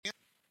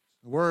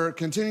We're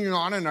continuing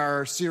on in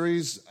our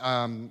series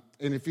in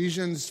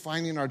Ephesians,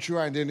 Finding Our True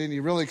Identity.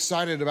 Really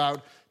excited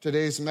about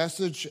today's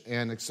message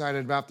and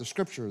excited about the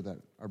scripture that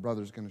our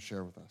brother is going to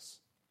share with us.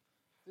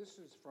 This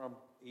is from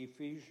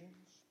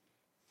Ephesians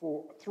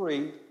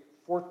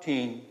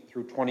 3:14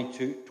 through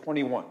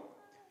 21.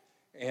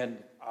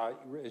 And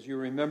as you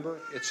remember,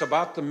 it's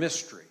about the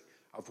mystery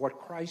of what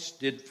Christ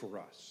did for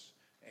us.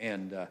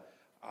 And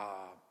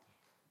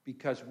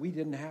because we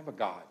didn't have a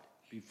God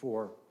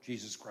before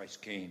Jesus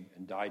Christ came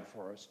and died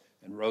for us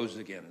and rose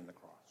again in the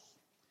cross.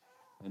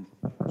 And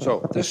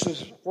so this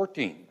is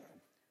 14.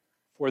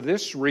 For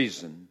this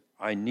reason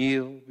I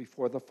kneel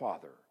before the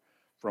Father,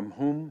 from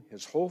whom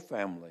his whole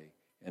family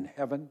in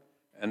heaven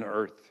and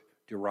earth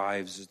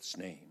derives its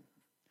name.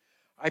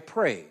 I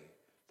pray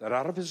that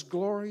out of his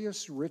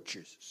glorious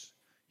riches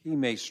he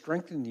may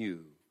strengthen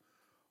you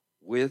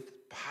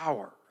with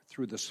power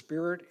through the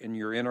Spirit in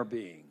your inner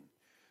being,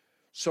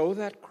 so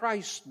that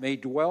Christ may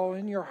dwell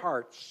in your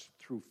hearts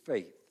through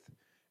faith.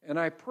 And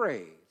I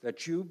pray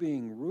that you,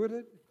 being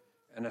rooted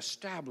and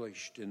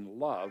established in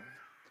love,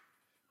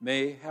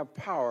 may have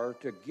power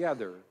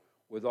together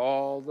with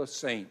all the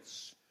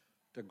saints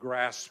to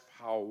grasp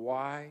how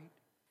wide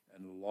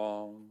and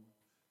long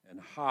and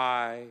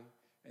high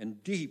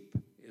and deep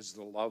is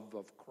the love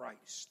of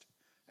Christ,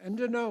 and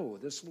to know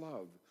this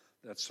love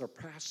that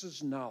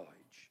surpasses knowledge,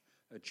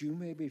 that you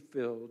may be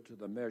filled to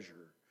the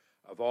measure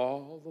of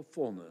all the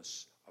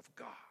fullness of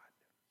God.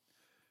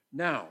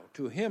 Now,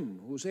 to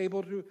him who's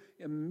able to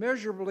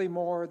immeasurably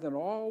more than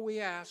all we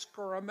ask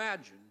or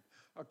imagine,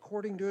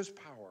 according to his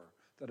power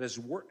that is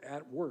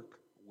at work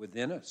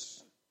within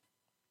us.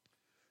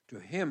 To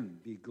him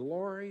be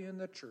glory in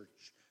the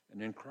church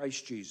and in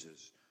Christ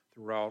Jesus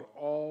throughout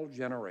all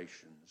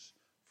generations,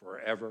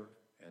 forever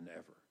and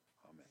ever.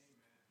 Amen.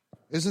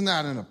 Isn't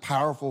that in a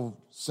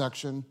powerful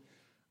section?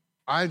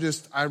 I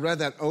read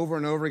that over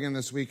and over again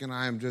this week, and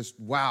I am just,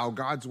 wow,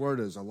 God's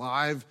word is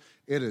alive.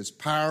 It is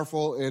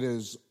powerful. It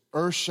is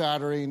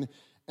earth-shattering.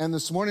 And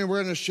this morning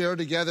we're going to share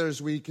together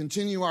as we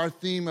continue our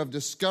theme of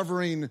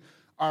discovering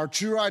our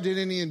true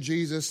identity in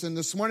Jesus. And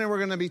this morning we're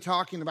going to be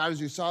talking about,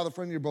 as you saw the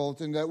front of your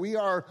bulletin, that we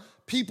are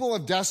people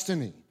of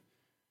destiny.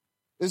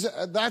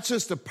 That's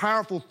just a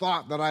powerful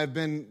thought that I've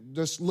been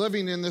just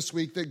living in this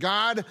week, that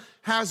God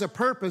has a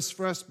purpose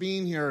for us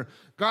being here.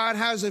 God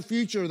has a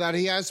future that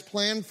he has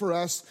planned for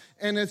us,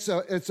 and it's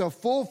a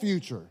full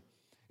future.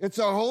 It's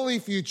a holy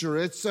future.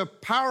 It's a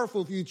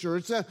powerful future.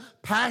 It's a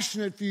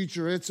passionate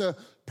future. It's a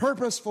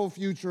purposeful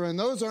future, and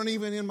those aren't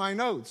even in my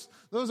notes.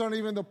 Those aren't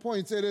even the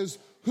points. It is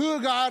who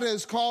God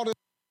has called us,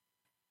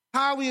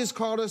 how he has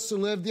called us to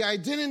live, the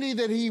identity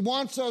that he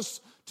wants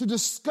us to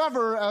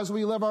discover as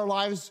we live our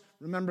lives.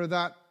 Remember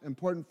that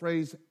important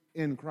phrase,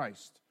 in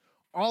Christ.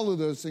 All of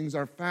those things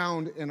are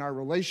found in our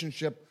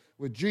relationship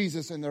with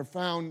Jesus, and they're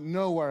found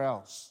nowhere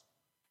else.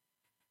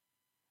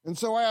 And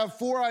so I have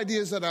 4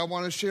 ideas that I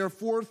want to share,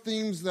 4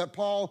 themes that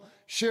Paul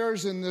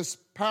shares in this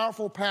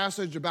powerful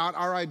passage about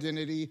our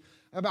identity,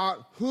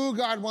 about who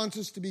God wants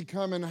us to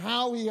become and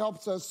how he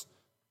helps us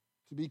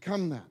to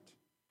become that.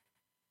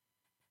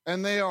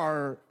 And they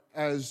are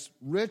as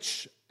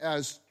rich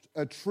as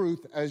a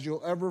truth as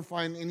you'll ever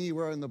find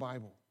anywhere in the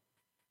Bible.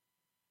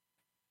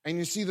 And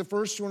you see the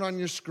first one on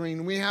your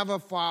screen. We have a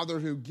Father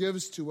who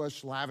gives to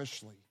us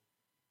lavishly.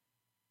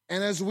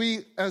 And as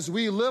we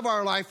live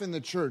our life in the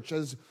church,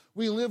 as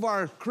we live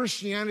our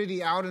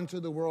Christianity out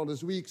into the world,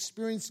 as we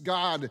experience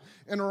God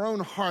in our own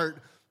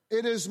heart,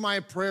 it is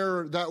my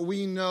prayer that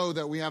we know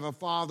that we have a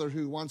Father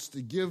who wants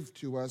to give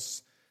to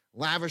us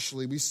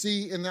lavishly. We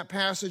see in that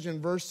passage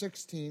in verse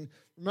 16,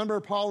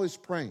 remember Paul is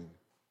praying.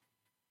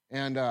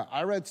 And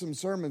I read some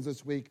sermons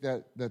this week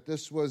that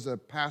this was a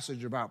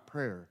passage about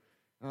prayer.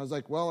 And I was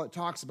like, well, it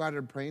talks about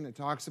him praying, it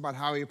talks about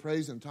how he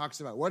prays, and it talks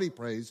about what he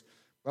prays.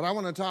 But I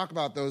want to talk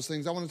about those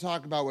things. I want to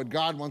talk about what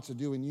God wants to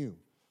do in you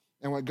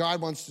and what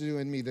God wants to do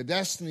in me, the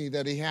destiny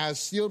that he has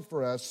sealed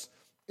for us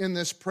in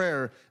this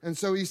prayer. And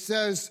so he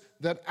says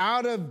that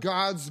out of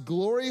God's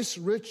glorious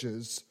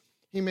riches,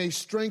 he may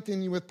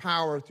strengthen you with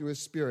power through his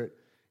Spirit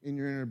in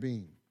your inner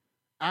being.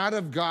 Out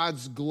of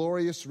God's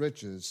glorious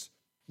riches,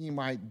 he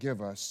might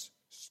give us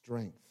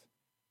strength.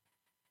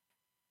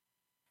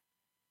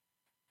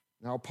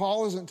 Now,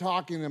 Paul isn't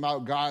talking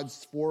about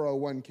God's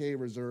 401k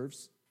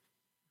reserves.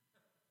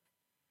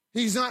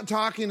 He's not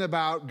talking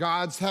about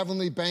God's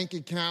heavenly bank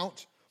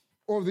account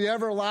or the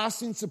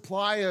everlasting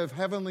supply of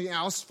heavenly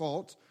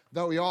asphalt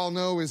that we all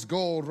know is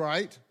gold,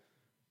 right?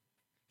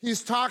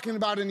 He's talking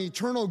about an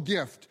eternal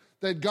gift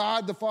that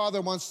God the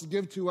Father wants to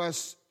give to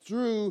us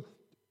through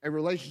a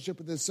relationship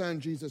with his Son,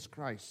 Jesus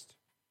Christ.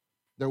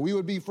 That we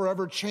would be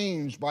forever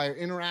changed by our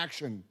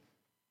interaction,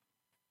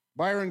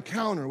 by our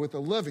encounter with a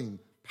living,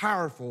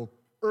 powerful,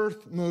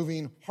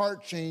 earth-moving,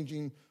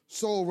 heart-changing,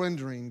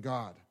 soul-rendering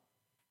God.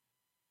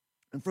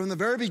 And from the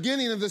very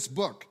beginning of this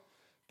book,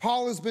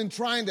 Paul has been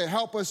trying to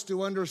help us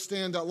to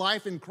understand that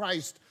life in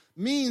Christ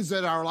means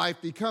that our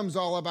life becomes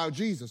all about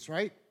Jesus,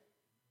 right?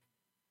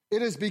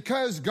 It is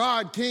because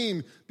God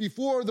came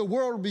before the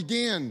world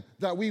began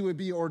that we would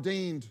be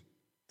ordained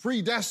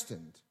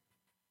predestined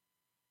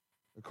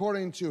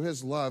according to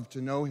his love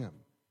to know him.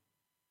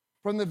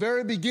 From the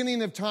very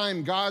beginning of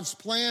time, God's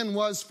plan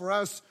was for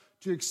us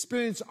to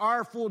experience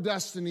our full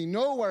destiny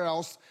nowhere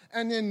else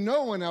and in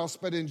no one else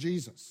but in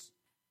Jesus.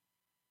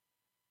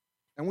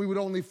 And we would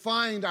only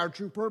find our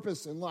true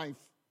purpose in life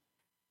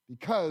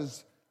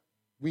because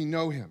we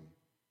know him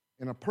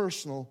in a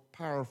personal,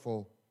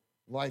 powerful,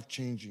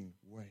 life-changing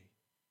way.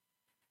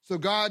 So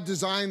God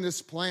designed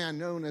this plan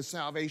known as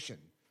salvation,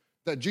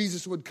 that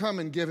Jesus would come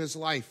and give his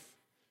life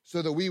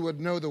so that we would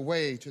know the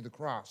way to the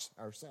cross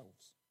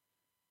ourselves.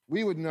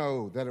 We would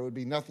know that it would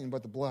be nothing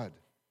but the blood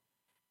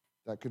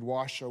that could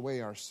wash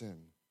away our sin,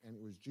 and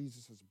it was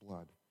Jesus'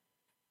 blood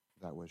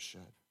that was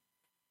shed.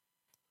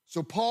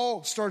 So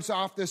Paul starts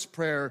off this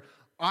prayer,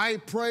 I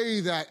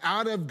pray that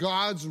out of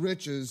God's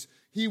riches,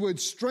 he would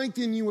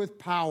strengthen you with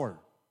power.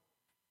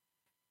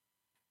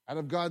 Out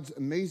of God's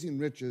amazing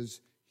riches,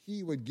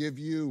 he would give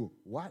you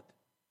what?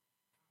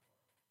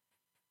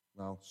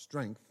 Well,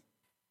 strength,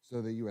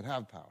 so that you would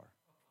have power.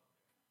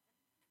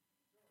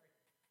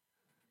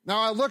 Now,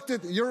 I looked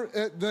at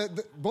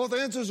both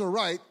answers are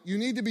right. You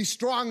need to be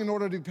strong in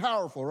order to be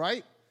powerful,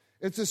 right?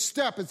 It's a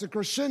step. It's a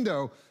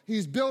crescendo.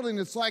 He's building.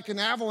 It's like an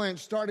avalanche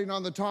starting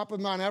on the top of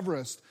Mount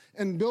Everest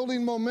and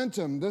building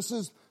momentum. This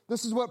is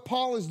what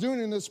Paul is doing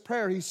in this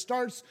prayer. He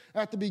starts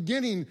at the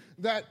beginning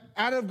that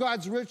out of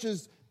God's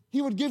riches,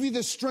 he would give you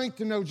the strength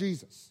to know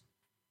Jesus.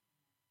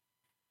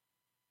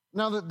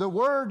 Now, the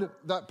word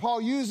that Paul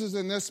uses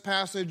in this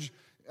passage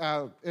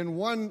in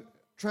one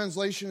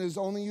translation is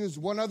only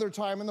used one other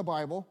time in the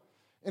Bible,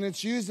 and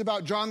it's used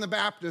about John the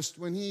Baptist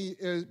when he,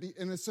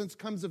 in a sense,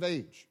 comes of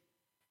age.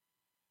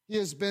 He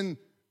has been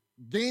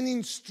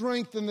gaining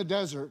strength in the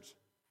desert,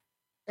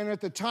 and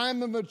at the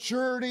time of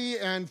maturity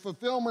and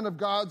fulfillment of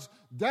God's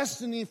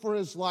destiny for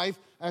his life,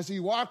 as he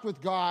walked with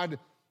God,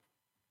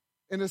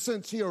 in a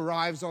sense, he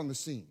arrives on the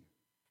scene.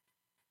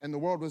 And the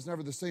world was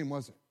never the same,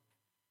 was it?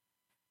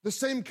 The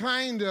same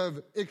kind of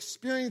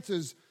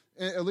experiences,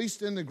 at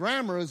least in the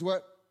grammar, is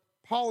what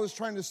Paul is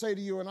trying to say to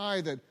you and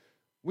I, that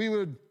we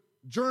would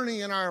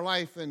journey in our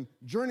life and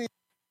journey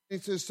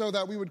so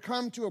that we would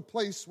come to a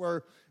place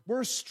where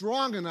we're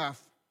strong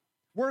enough,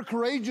 we're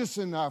courageous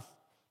enough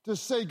to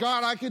say,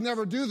 God, I could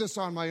never do this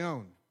on my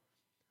own.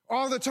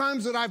 All the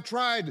times that I've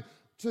tried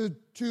to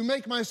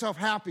make myself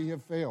happy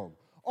have failed.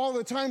 All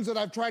the times that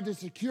I've tried to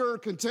secure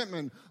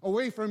contentment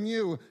away from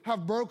you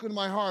have broken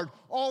my heart.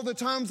 All the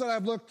times that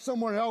I've looked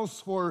somewhere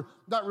else for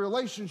that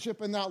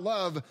relationship and that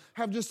love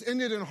have just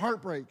ended in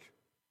heartbreak.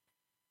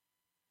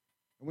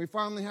 And we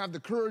finally have the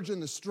courage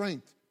and the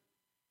strength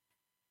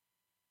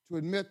to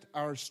admit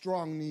our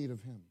strong need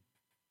of him.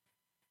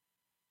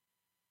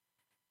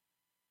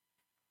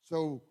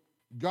 So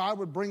God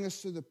would bring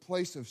us to the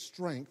place of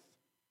strength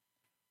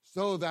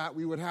so that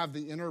we would have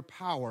the inner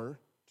power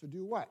to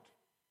do what?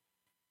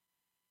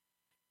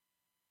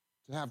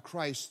 To have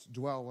Christ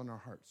dwell in our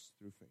hearts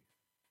through faith.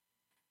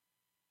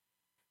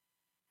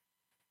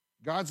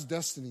 God's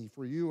destiny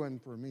for you and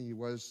for me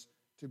was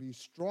to be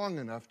strong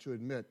enough to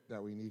admit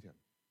that we need him.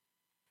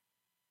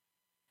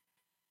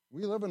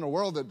 We live in a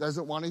world that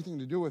doesn't want anything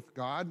to do with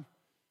God,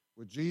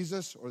 with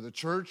Jesus, or the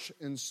church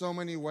in so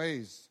many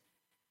ways.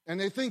 And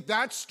they think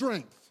that's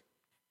strength.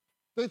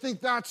 They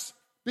think that's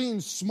being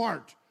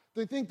smart.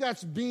 They think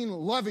that's being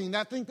loving.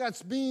 They think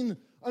that's being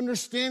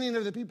understanding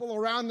of the people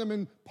around them.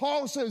 And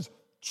Paul says,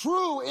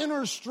 true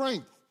inner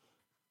strength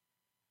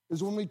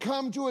is when we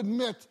come to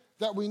admit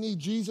that we need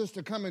Jesus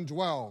to come and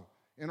dwell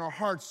in our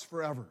hearts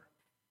forever.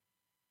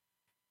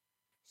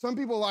 Some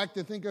people like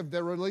to think of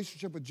their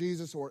relationship with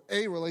Jesus or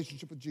a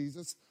relationship with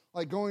Jesus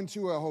like going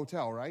to a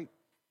hotel, right?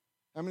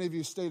 How many of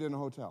you stayed in a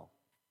hotel?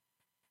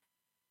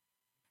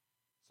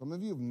 Some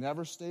of you have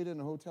never stayed in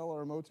a hotel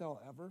or a motel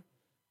ever,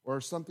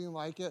 or something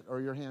like it, or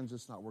your hand's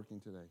just not working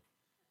today.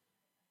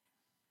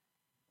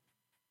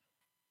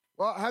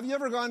 Well, have you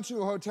ever gone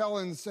to a hotel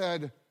and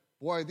said,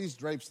 boy, these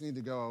drapes need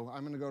to go.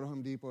 I'm going to go to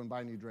Home Depot and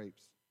buy new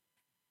drapes.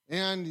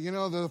 And, you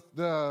know,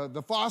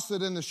 the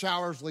faucet in the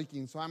shower's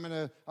leaking, so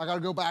I got to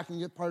go back and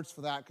get parts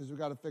for that because we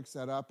got to fix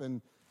that up.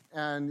 And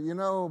you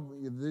know,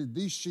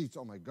 these sheets,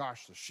 oh my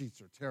gosh, the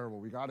sheets are terrible.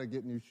 We got to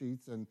get new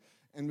sheets.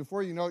 And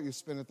before you know it, you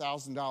spend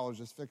 $1,000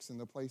 just fixing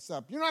the place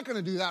up. You're not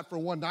going to do that for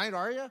one night,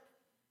 are you?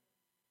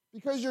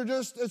 Because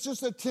it's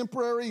just a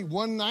temporary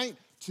one night,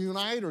 2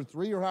 night, or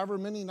 3, or however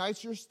many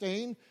nights you're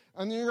staying,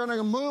 and then you're going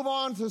to move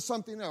on to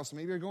something else.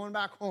 Maybe you're going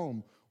back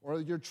home, or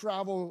your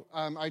travel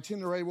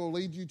itinerary will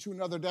lead you to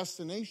another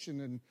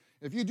destination. And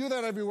if you do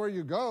that everywhere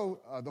you go,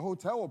 the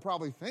hotel will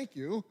probably thank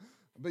you,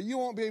 but you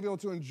won't be able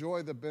to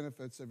enjoy the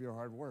benefits of your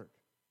hard work.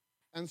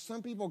 And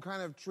some people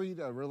kind of treat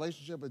a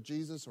relationship with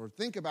Jesus or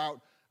think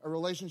about a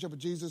relationship with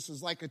Jesus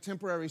as like a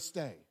temporary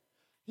stay.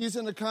 He's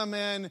going to come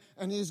in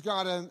and he's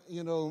got to,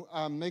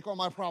 make all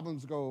my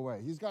problems go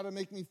away. He's got to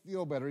make me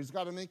feel better. He's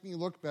got to make me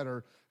look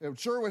better. It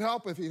sure would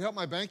help if he'd help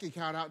my bank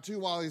account out too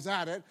while he's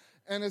at it.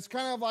 And it's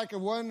kind of like a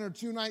 1 or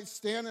 2 night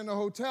stand in a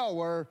hotel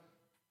where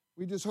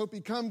we just hope he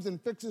comes and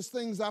fixes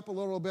things up a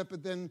little bit,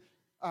 but then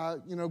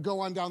go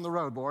on down the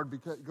road, Lord,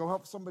 because go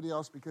help somebody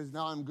else because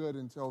now I'm good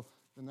until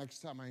the next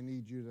time I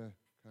need you to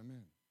come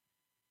in.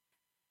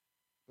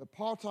 But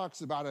Paul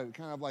talks about it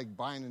kind of like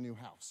buying a new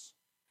house.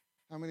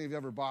 How many of you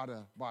ever bought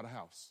a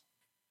house?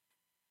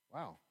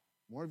 Wow,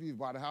 more of you have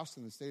bought a house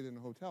than stayed in a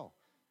hotel.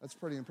 That's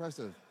pretty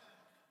impressive.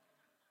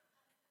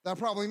 That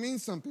probably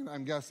means something,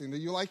 I'm guessing, that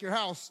you like your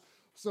house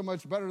so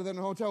much better than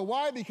a hotel.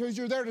 Why? Because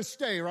you're there to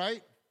stay,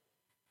 right?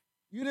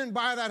 You didn't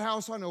buy that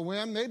house on a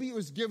whim. Maybe it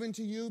was given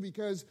to you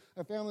because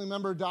a family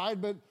member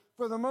died, but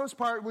for the most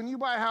part, when you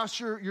buy a house,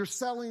 you're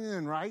selling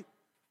in, right?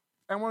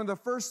 And one of the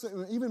first,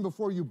 even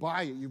before you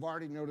buy it, you've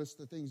already noticed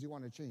the things you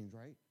want to change,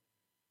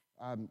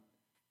 right?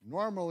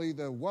 Normally,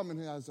 the woman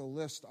has a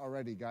list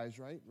already, guys,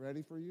 right?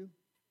 Ready for you?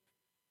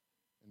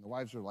 And the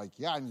wives are like,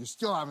 yeah, and you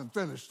still haven't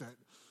finished it.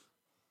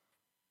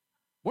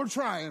 We're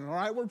trying, all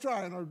right? We're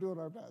trying. We're doing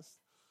our best.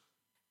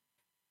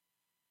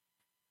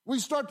 We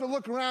start to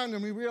look around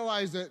and we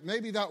realize that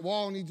maybe that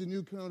wall needs a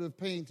new coat of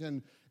paint,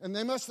 and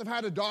they must have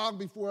had a dog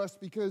before us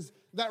because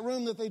that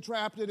room that they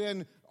trapped it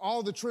in,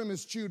 all the trim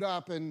is chewed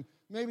up, and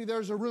maybe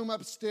there's a room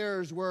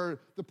upstairs where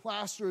the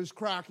plaster is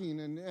cracking,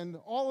 and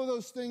all of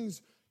those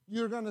things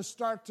you're going to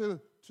start to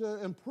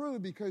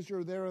improve because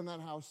you're there in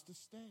that house to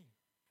stay.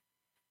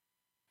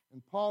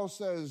 And Paul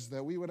says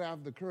that we would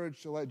have the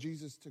courage to let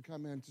Jesus to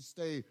come in to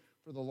stay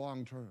for the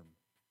long term.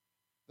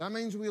 That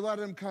means we let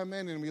him come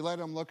in and we let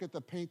him look at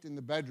the paint in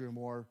the bedroom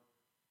or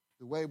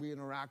the way we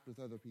interact with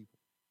other people.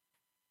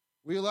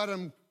 We let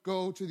him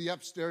go to the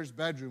upstairs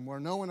bedroom where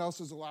no one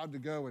else is allowed to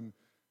go, and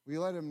we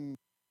let him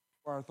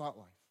for our thought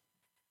life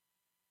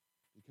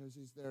because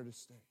he's there to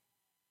stay.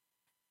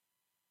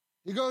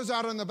 He goes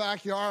out in the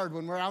backyard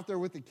when we're out there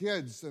with the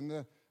kids and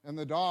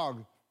the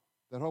dog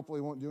that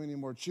hopefully won't do any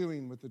more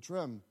chewing with the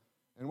trim,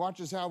 and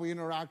watches how we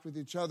interact with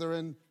each other.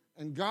 And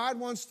God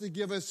wants to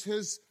give us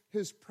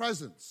his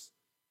presence.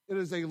 It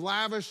is a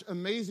lavish,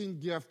 amazing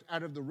gift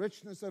out of the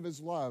richness of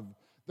his love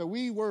that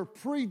we were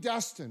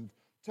predestined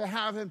to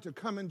have him to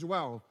come and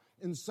dwell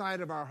inside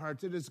of our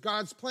hearts. It is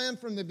God's plan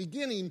from the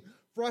beginning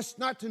for us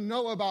not to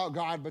know about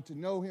God, but to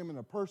know him in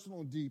a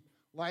personal, deep,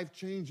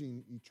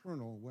 life-changing,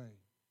 eternal way.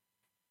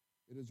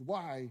 It is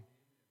why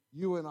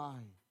you and I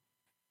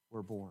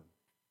were born.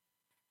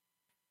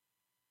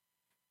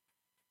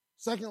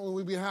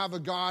 Secondly, we have a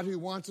God who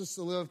wants us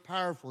to live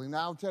powerfully.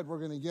 Now, Ted, we're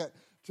going to get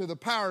to the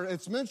power.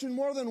 It's mentioned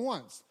more than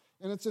once,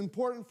 and it's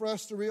important for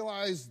us to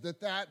realize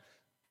that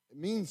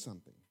means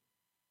something.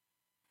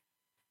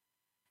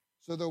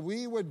 So that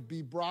we would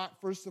be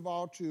brought, first of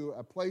all, to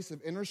a place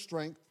of inner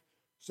strength,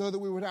 so that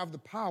we would have the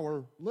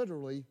power,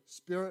 literally,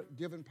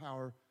 Spirit-given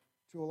power,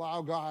 to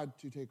allow God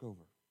to take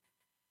over.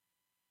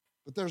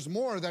 But there's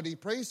more that he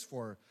prays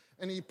for.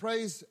 And he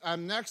prays,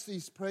 next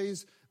he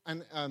prays,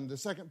 and the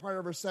second part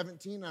of verse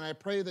 17, and I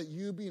pray that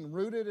you, being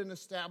rooted and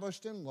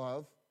established in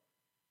love,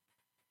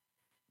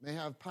 may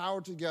have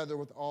power together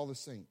with all the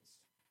saints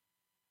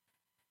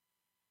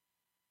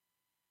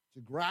to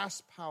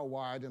grasp how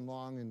wide and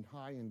long and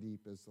high and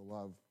deep is the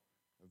love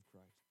of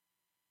Christ.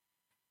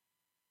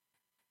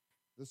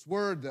 This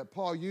word that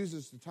Paul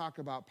uses to talk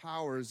about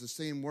power is the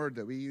same word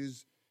that we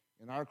use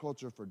in our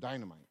culture for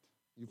dynamite.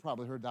 You've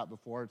probably heard that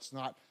before. It's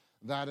not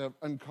that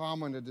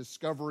uncommon a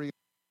discovery,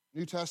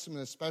 New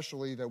Testament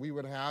especially, that we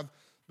would have.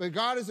 But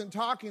God isn't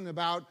talking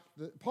about,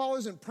 Paul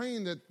isn't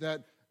praying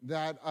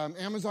that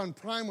Amazon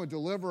Prime would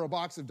deliver a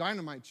box of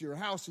dynamite to your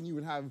house and you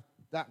would have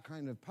that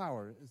kind of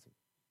power, is it?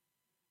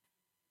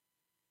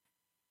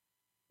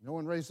 No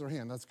one raised their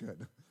hand. That's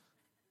good.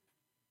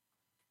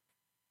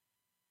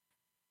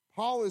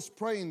 Paul is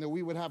praying that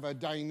we would have a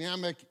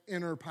dynamic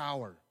inner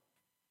power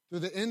through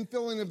the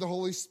infilling of the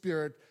Holy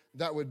Spirit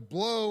that would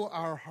blow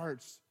our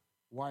hearts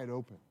wide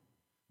open,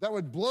 that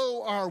would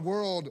blow our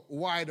world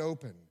wide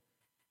open.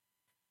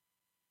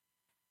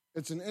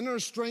 It's an inner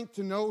strength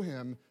to know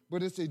him,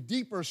 but it's a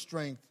deeper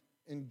strength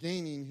in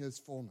gaining his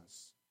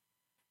fullness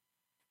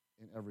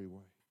in every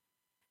way.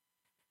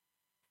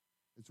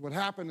 It's what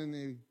happened in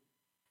the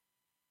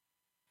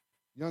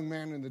young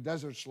man in the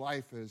desert's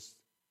life is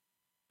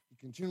he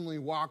continually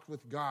walked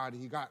with God.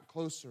 He got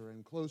closer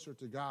and closer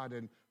to God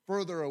and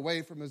further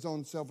away from his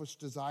own selfish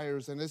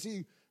desires. And as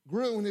he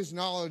grew in his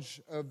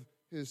knowledge of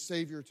his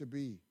Savior to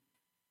be,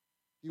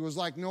 he was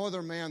like no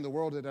other man the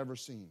world had ever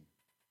seen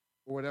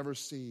or would ever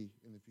see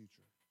in the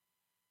future.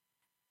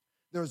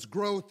 There's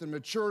growth and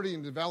maturity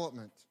and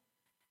development.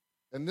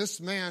 And this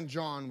man,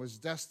 John, was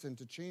destined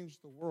to change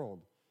the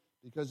world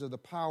because of the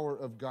power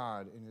of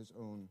God in his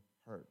own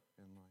heart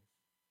and life.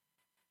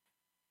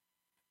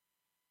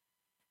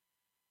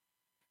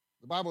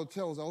 The Bible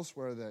tells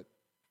elsewhere that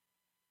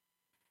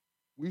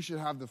we should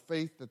have the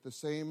faith that the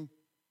same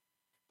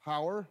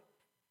power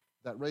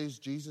that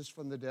raised Jesus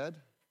from the dead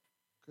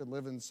could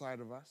live inside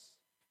of us.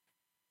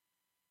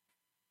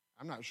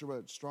 I'm not sure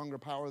what stronger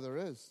power there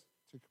is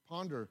to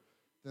ponder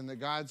than that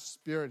God's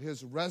Spirit,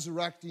 his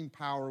resurrecting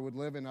power, would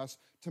live in us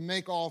to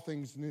make all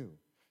things new,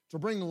 to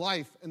bring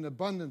life and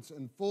abundance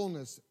and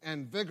fullness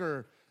and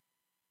vigor,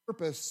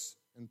 purpose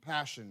and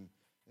passion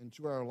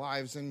into our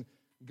lives. And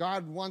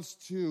God wants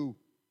to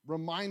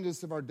remind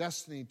us of our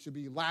destiny to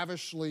be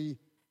lavishly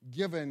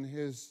given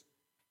his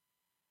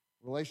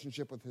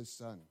relationship with his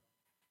Son.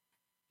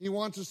 He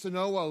wants us to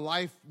know a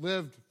life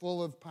lived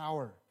full of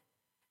power.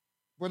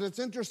 But it's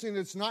interesting,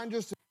 it's not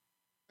just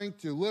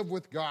to live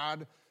with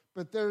God,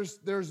 but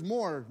there's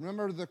more.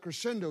 Remember the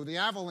crescendo, the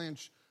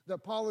avalanche that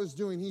Paul is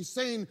doing. He's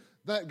saying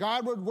that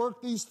God would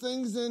work these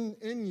things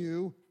in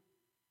you.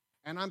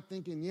 And I'm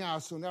thinking, yeah,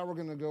 so now we're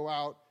going to go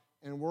out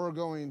and we're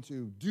going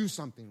to do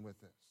something with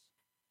this.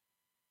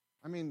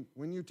 I mean,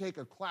 when you take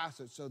a class,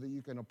 it's so that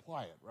you can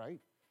apply it, right?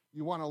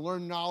 You want to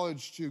learn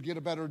knowledge to get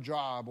a better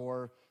job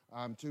or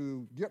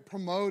to get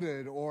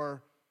promoted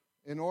or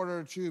in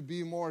order to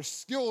be more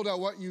skilled at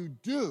what you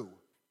do.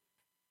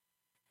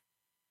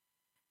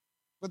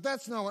 But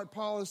that's not what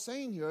Paul is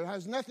saying here. It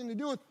has nothing to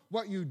do with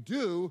what you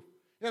do.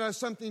 It has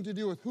something to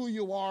do with who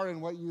you are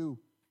and what you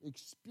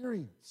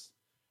experience.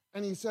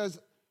 And he says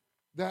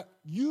that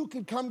you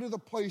could come to the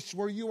place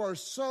where you are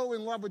so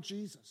in love with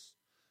Jesus.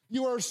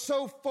 You are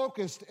so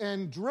focused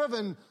and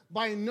driven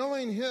by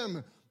knowing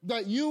him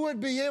that you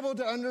would be able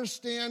to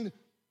understand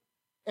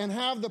and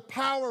have the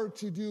power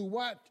to do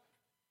what?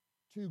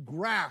 To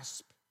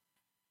grasp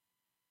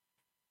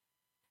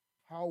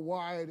how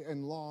wide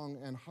and long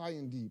and high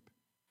and deep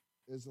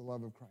is the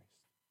love of Christ.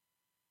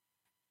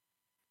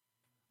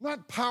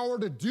 Not power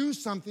to do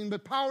something,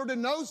 but power to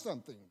know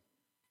something.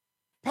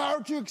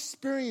 Power to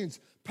experience.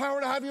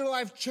 Power to have your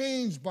life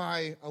changed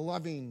by a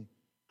loving,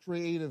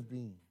 creative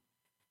being.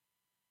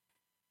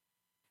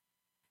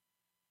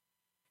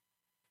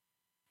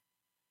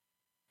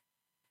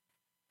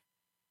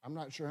 I'm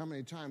not sure how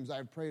many times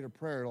I've prayed a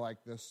prayer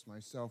like this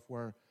myself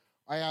where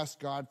I ask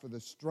God for the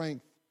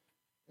strength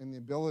and the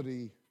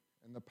ability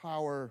and the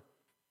power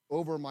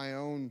over my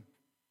own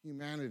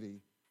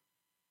humanity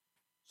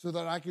so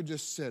that I could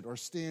just sit or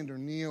stand or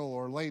kneel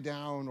or lay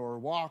down or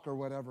walk or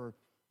whatever,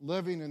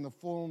 living in the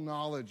full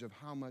knowledge of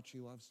how much he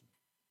loves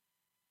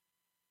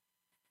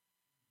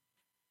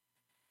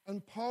me.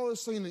 And Paul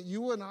is saying that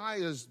you and I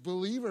as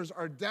believers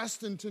are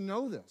destined to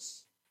know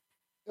this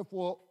if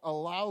we'll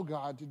allow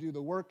God to do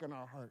the work in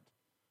our heart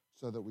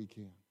so that we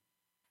can.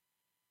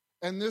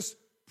 And this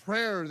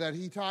prayer that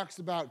he talks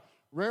about,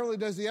 rarely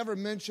does he ever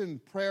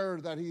mention prayer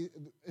that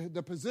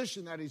the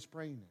position that he's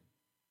praying in.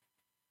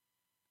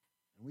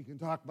 And we can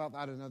talk about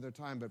that another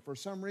time, but for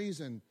some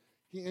reason,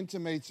 he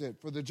intimates it.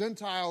 For the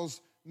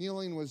Gentiles,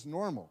 kneeling was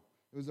normal.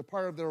 It was a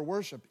part of their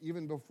worship,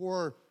 even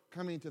before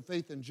coming to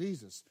faith in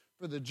Jesus.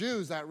 For the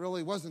Jews, that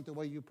really wasn't the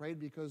way you prayed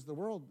because the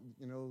world,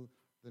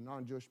 the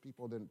non-Jewish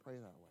people didn't pray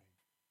that way.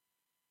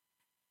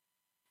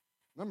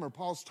 Remember,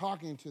 Paul's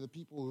talking to the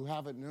people who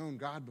haven't known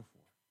God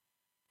before,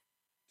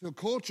 to a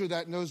culture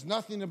that knows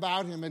nothing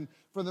about him and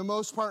for the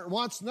most part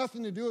wants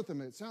nothing to do with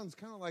him. It sounds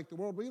kind of like the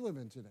world we live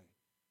in today.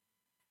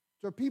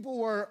 To people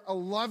who are a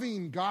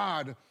loving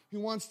God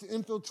who wants to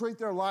infiltrate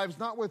their lives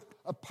not with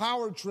a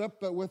power trip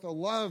but with a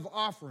love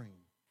offering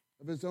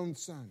of his own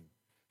Son,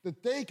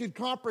 that they could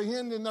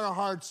comprehend in their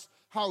hearts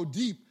how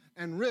deep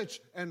and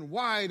rich and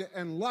wide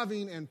and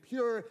loving and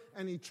pure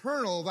and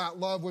eternal that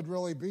love would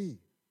really be.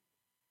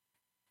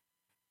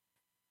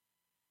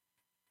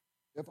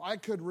 If I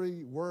could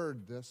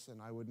reword this,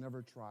 and I would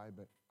never try,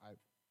 but I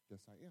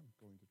guess I am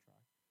going to try.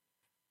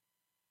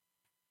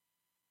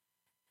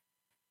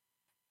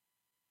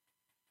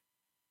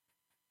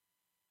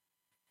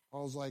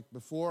 Paul's like,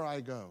 before I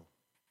go,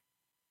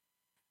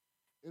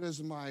 it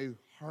is my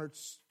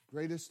heart's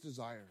greatest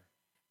desire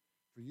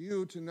for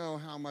you to know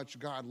how much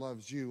God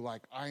loves you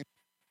like I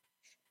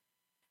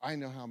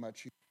know how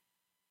much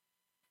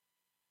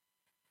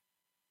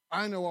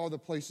I know all the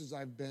places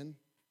I've been.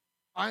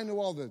 I know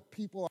all the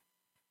people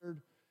I've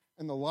heard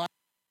and the lives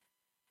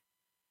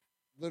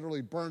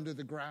literally burned to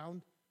the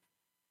ground.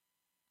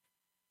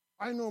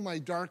 I know my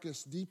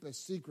darkest,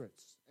 deepest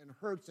secrets and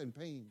hurts and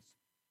pains.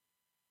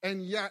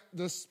 And yet,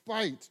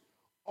 despite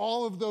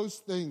all of those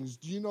things,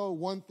 do you know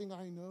one thing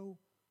I know?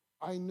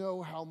 I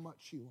know how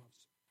much he loves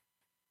you.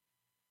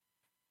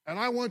 And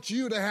I want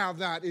you to have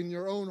that in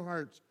your own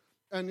heart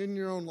and in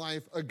your own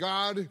life. A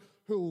God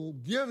who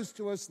gives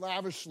to us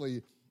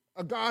lavishly.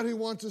 A God who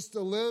wants us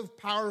to live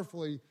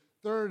powerfully.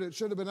 Third, it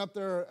should have been up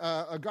there,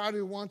 a God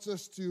who wants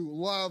us to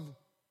love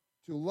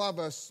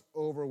us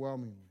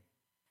overwhelmingly.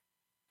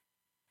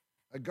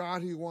 A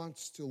God who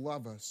wants to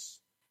love us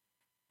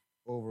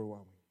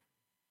overwhelmingly.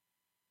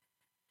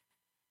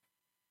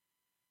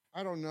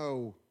 I don't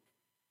know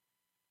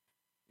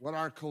what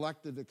our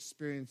collective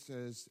experience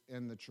is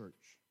in the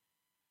church,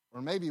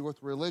 or maybe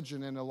with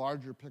religion in a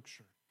larger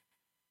picture.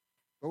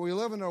 But we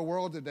live in a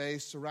world today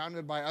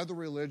surrounded by other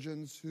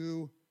religions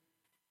who,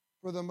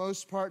 for the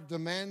most part,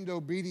 demand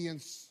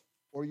obedience,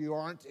 or you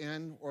aren't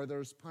in, or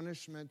there's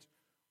punishment.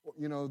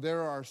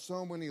 There are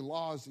so many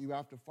laws that you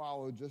have to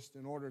follow just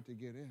in order to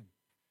get in.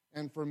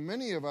 And for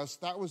many of us,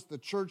 that was the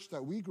church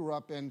that we grew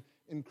up in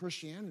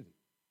Christianity.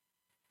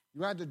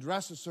 You had to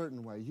dress a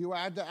certain way. You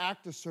had to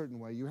act a certain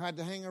way. You had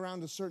to hang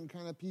around a certain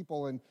kind of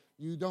people, and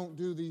you don't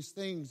do these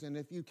things. And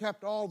if you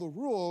kept all the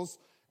rules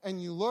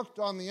and you looked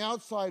on the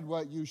outside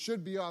what you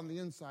should be on the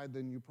inside,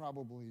 then you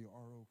probably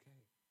are okay.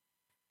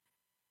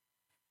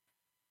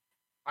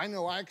 I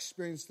know I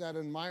experienced that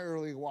in my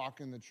early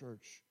walk in the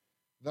church,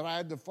 that I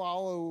had to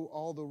follow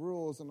all the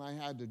rules and I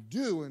had to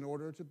do in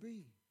order to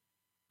be.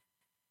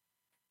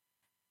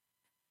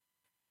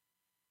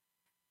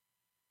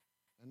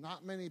 And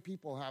not many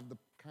people have the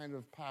kind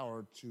of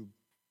power to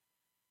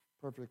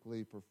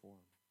perfectly perform.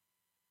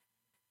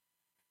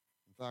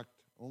 In fact,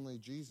 only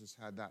Jesus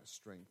had that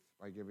strength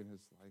by giving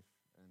his life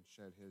and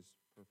shed his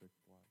perfect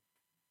blood.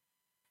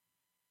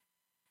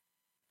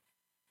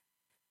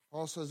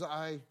 Paul says,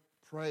 I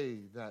pray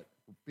that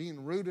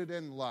being rooted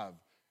in love,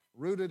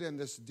 rooted in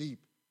this deep,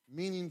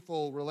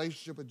 meaningful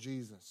relationship with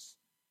Jesus,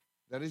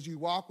 that as you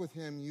walk with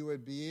him, you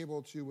would be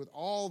able to, with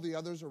all the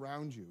others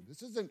around you,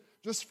 this isn't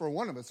just for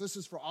one of us, this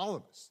is for all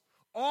of us.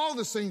 All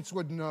the saints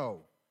would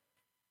know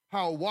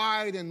how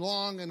wide and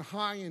long and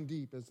high and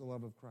deep is the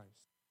love of Christ.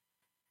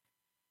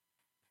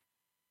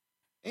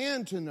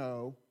 And to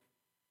know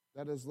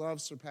that his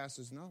love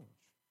surpasses knowledge.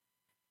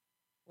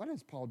 Why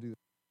does Paul do that?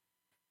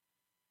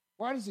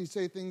 Why does he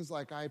say things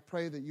like, I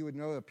pray that you would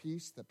know a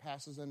peace that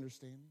passes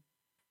understanding?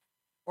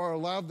 Or a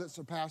love that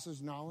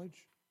surpasses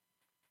knowledge?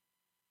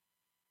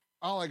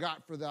 All I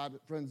got for that,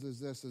 friends, is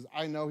this, is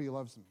I know he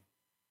loves me.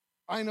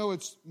 I know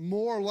it's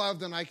more love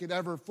than I could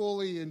ever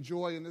fully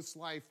enjoy in this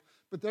life,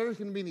 but there's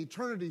going to be an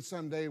eternity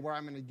someday where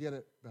I'm going to get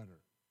it better.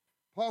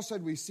 Paul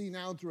said we see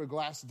now through a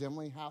glass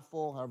dimly, half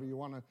full, however you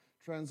want to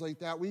translate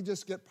that. We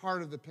just get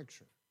part of the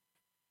picture.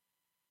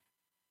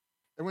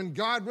 And when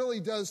God really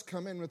does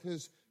come in with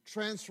his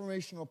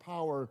transformational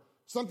power,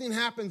 something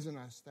happens in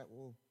us that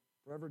will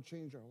forever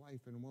change our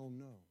life, and we'll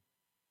know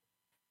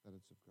that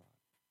it's of God.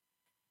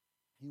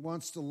 He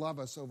wants to love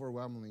us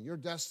overwhelmingly. Your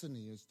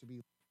destiny is to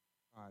be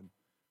God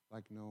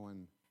like no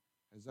one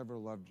has ever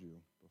loved you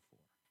before.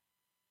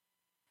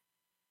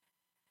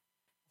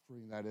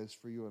 Freeing that is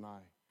for you and I,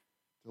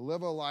 to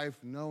live a life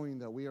knowing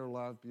that we are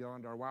loved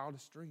beyond our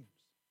wildest dreams.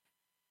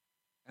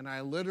 And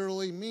I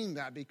literally mean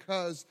that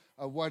because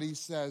of what he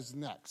says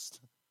next.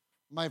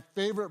 My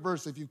favorite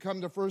verse, if you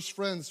come to First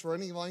Friends for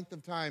any length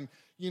of time,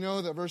 you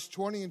know that verse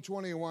 20 and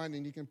 21,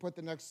 and you can put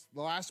the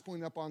last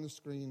point up on the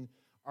screen,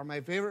 are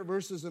my favorite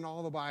verses in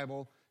all the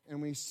Bible.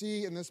 And we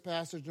see in this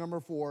passage,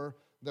 number 4,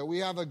 that we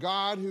have a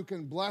God who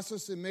can bless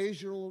us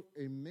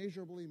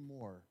immeasurably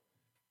more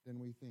than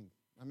we think.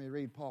 Let me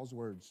read Paul's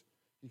words.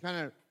 He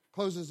kind of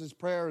closes his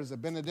prayer as a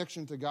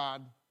benediction to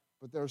God,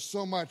 but there's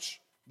so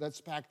much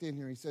that's packed in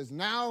here. He says,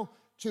 now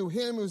to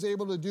him who's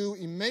able to do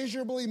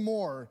immeasurably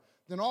more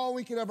than all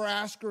we could ever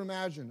ask or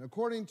imagine,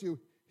 according to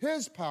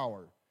his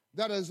power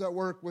that is at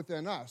work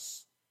within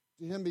us.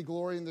 To him be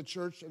glory in the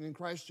church and in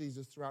Christ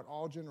Jesus throughout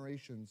all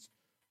generations,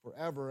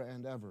 forever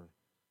and ever.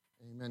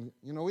 Amen.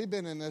 You know, we've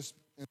been in this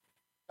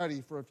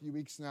study for a few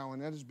weeks now,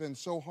 and it has been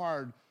so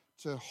hard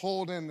to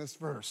hold in this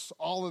verse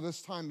all of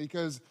this time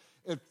because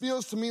it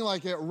feels to me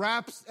like it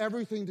wraps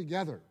everything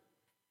together.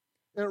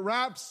 It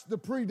wraps the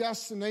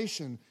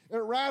predestination. It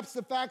wraps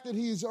the fact that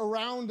he's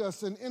around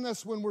us and in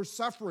us when we're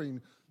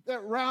suffering.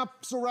 It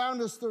wraps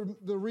around us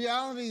the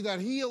reality that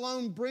he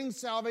alone brings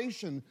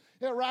salvation.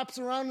 It wraps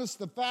around us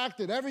the fact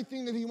that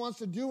everything that he wants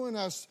to do in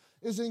us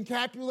is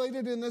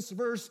encapsulated in this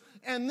verse.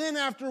 And then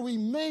after we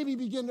maybe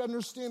begin to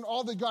understand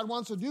all that God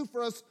wants to do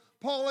for us,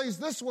 Paul lays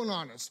this one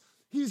on us.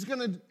 He's going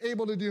to be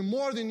able to do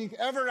more than you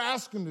ever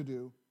ask him to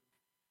do.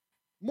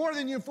 More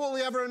than you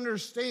fully ever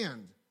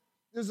understand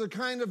is the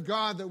kind of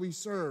God that we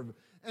serve.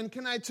 And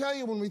can I tell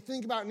you, when we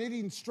think about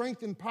needing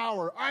strength and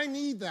power, I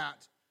need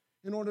that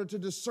in order to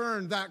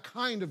discern that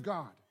kind of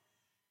God.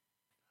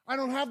 I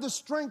don't have the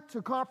strength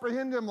to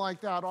comprehend him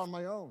like that on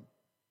my own.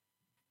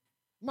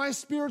 My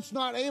spirit's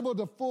not able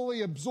to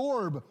fully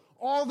absorb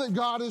all that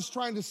God is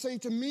trying to say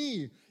to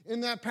me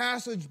in that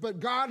passage, but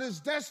God has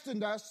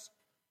destined us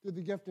through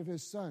the gift of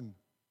his Son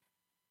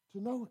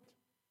to know it.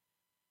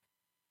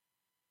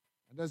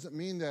 That doesn't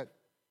mean that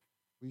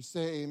we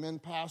say, amen,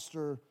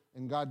 pastor,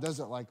 and God does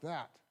it like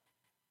that.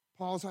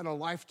 Paul's had a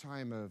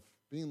lifetime of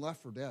being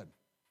left for dead,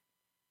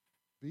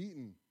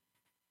 beaten,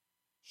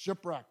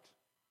 shipwrecked,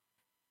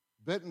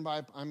 bitten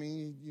by,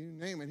 you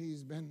name it,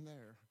 he's been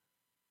there.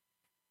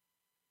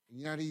 And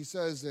yet he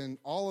says in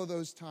all of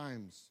those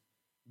times,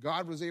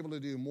 God was able to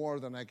do more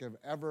than I could have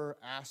ever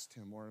asked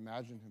him or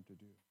imagined him to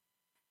do.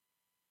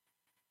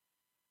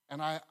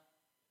 And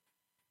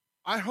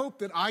I hope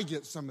that I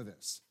get some of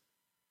this.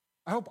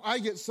 I hope I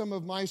get some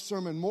of my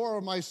sermon, more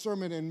of my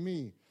sermon in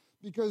me,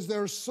 because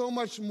there's so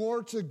much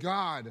more to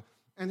God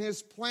and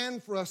his plan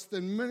for us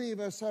than many of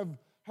us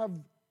have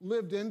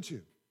lived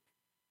into.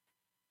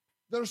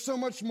 There's so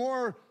much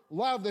more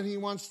love that he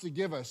wants to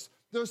give us.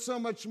 There's so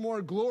much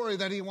more glory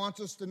that he wants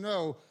us to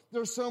know.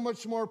 There's so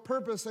much more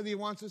purpose that he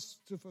wants us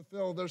to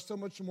fulfill. There's so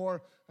much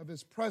more of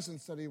his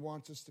presence that he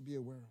wants us to be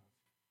aware of.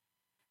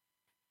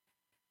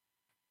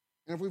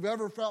 And if we've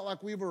ever felt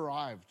like we've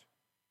arrived,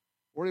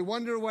 or we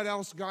wonder what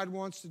else God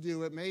wants to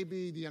do, it may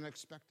be the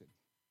unexpected.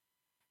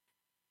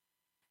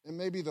 It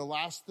may be the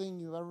last thing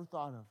you've ever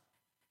thought of.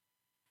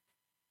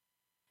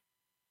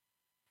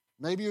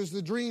 Maybe it was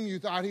the dream you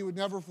thought he would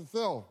never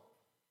fulfill.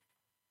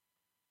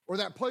 Or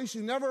that place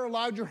you never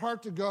allowed your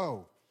heart to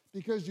go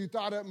because you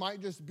thought it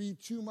might just be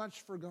too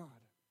much for God.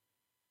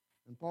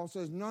 And Paul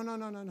says,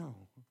 no.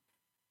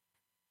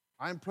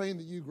 I'm praying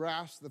that you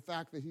grasp the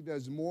fact that he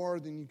does more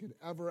than you could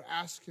ever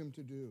ask him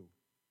to do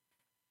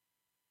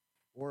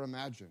or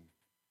imagine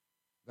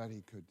that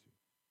he could do.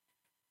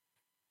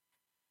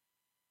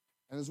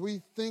 And as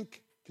we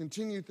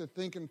continue to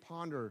think and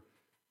ponder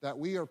that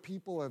we are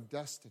people of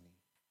destiny,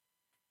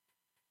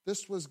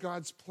 this was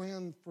God's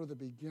plan for the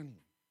beginning,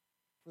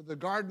 for the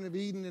Garden of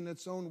Eden in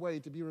its own way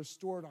to be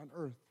restored on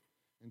earth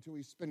until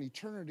we spend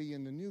eternity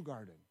in the new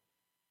garden.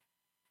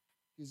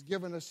 He's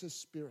given us his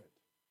Spirit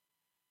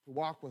to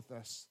walk with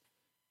us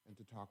and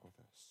to talk with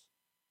us.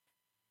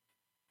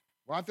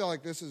 Well, I feel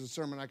like this is a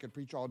sermon I could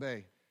preach all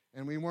day,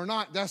 and we were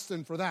not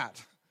destined for that.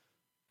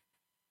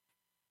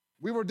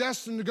 We were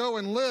destined to go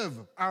and live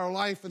our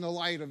life in the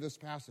light of this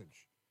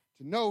passage,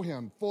 to know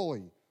him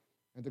fully,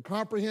 and to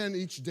comprehend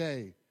each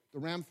day the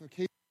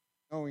ramifications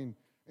of knowing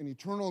an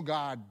eternal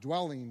God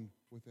dwelling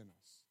within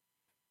us.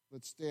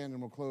 Let's stand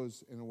and we'll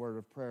close in a word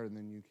of prayer, and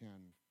then you can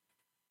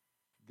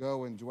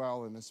go and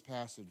dwell in this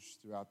passage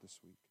throughout this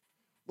week.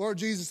 Lord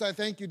Jesus, I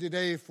thank you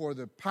today for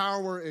the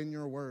power in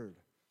your word.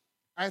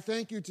 I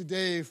thank you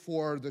today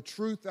for the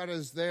truth that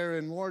is there.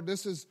 And Lord,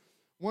 this is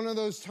one of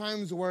those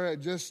times where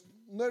it just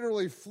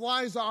literally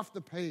flies off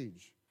the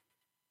page.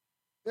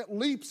 It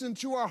leaps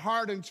into our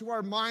heart, into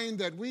our mind,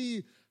 that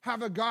we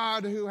have a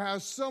God who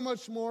has so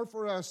much more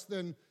for us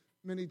than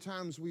many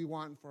times we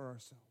want for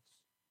ourselves.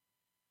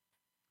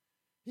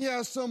 He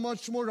has so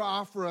much more to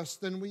offer us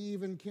than we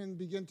even can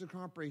begin to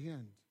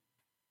comprehend.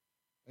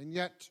 And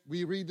yet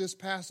we read this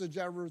passage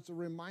as a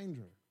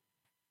reminder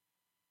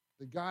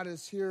that God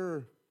is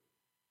here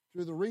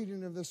through the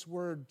reading of this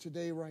word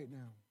today, right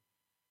now.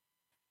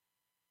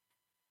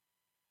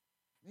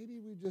 Maybe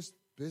we're just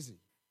busy.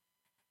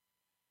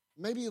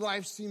 Maybe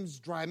life seems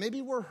dry.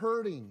 Maybe we're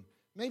hurting.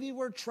 Maybe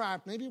we're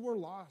trapped. Maybe we're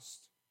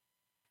lost.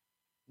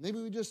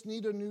 Maybe we just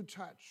need a new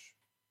touch.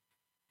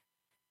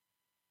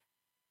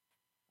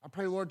 I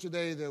pray, Lord,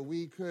 today that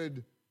we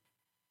could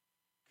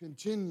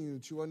continue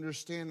to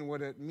understand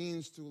what it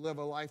means to live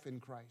a life in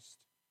Christ.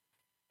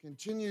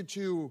 Continue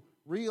to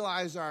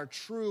realize our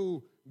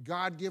true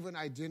God-given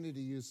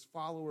identity as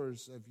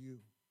followers of you.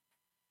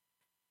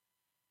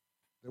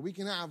 That we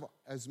can have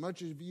as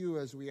much of you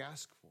as we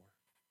ask for.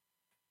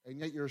 And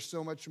yet you're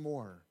so much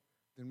more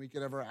than we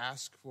could ever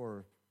ask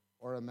for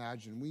or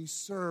imagine. We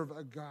serve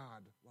a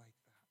God like that.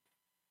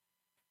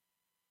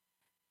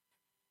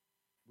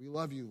 We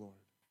love you, Lord.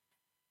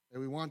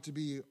 And we want to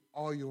be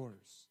all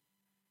yours.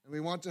 And we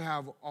want to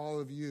have all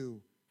of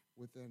you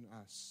within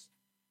us.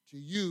 To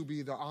you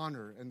be the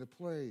honor and the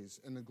praise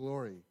and the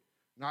glory,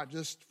 not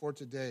just for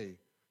today,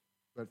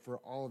 but for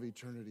all of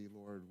eternity,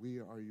 Lord.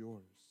 We are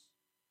yours.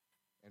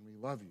 And we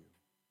love you.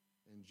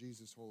 In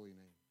Jesus' holy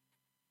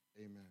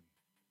name, amen.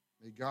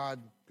 May God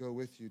go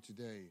with you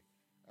today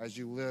as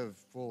you live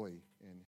fully in him.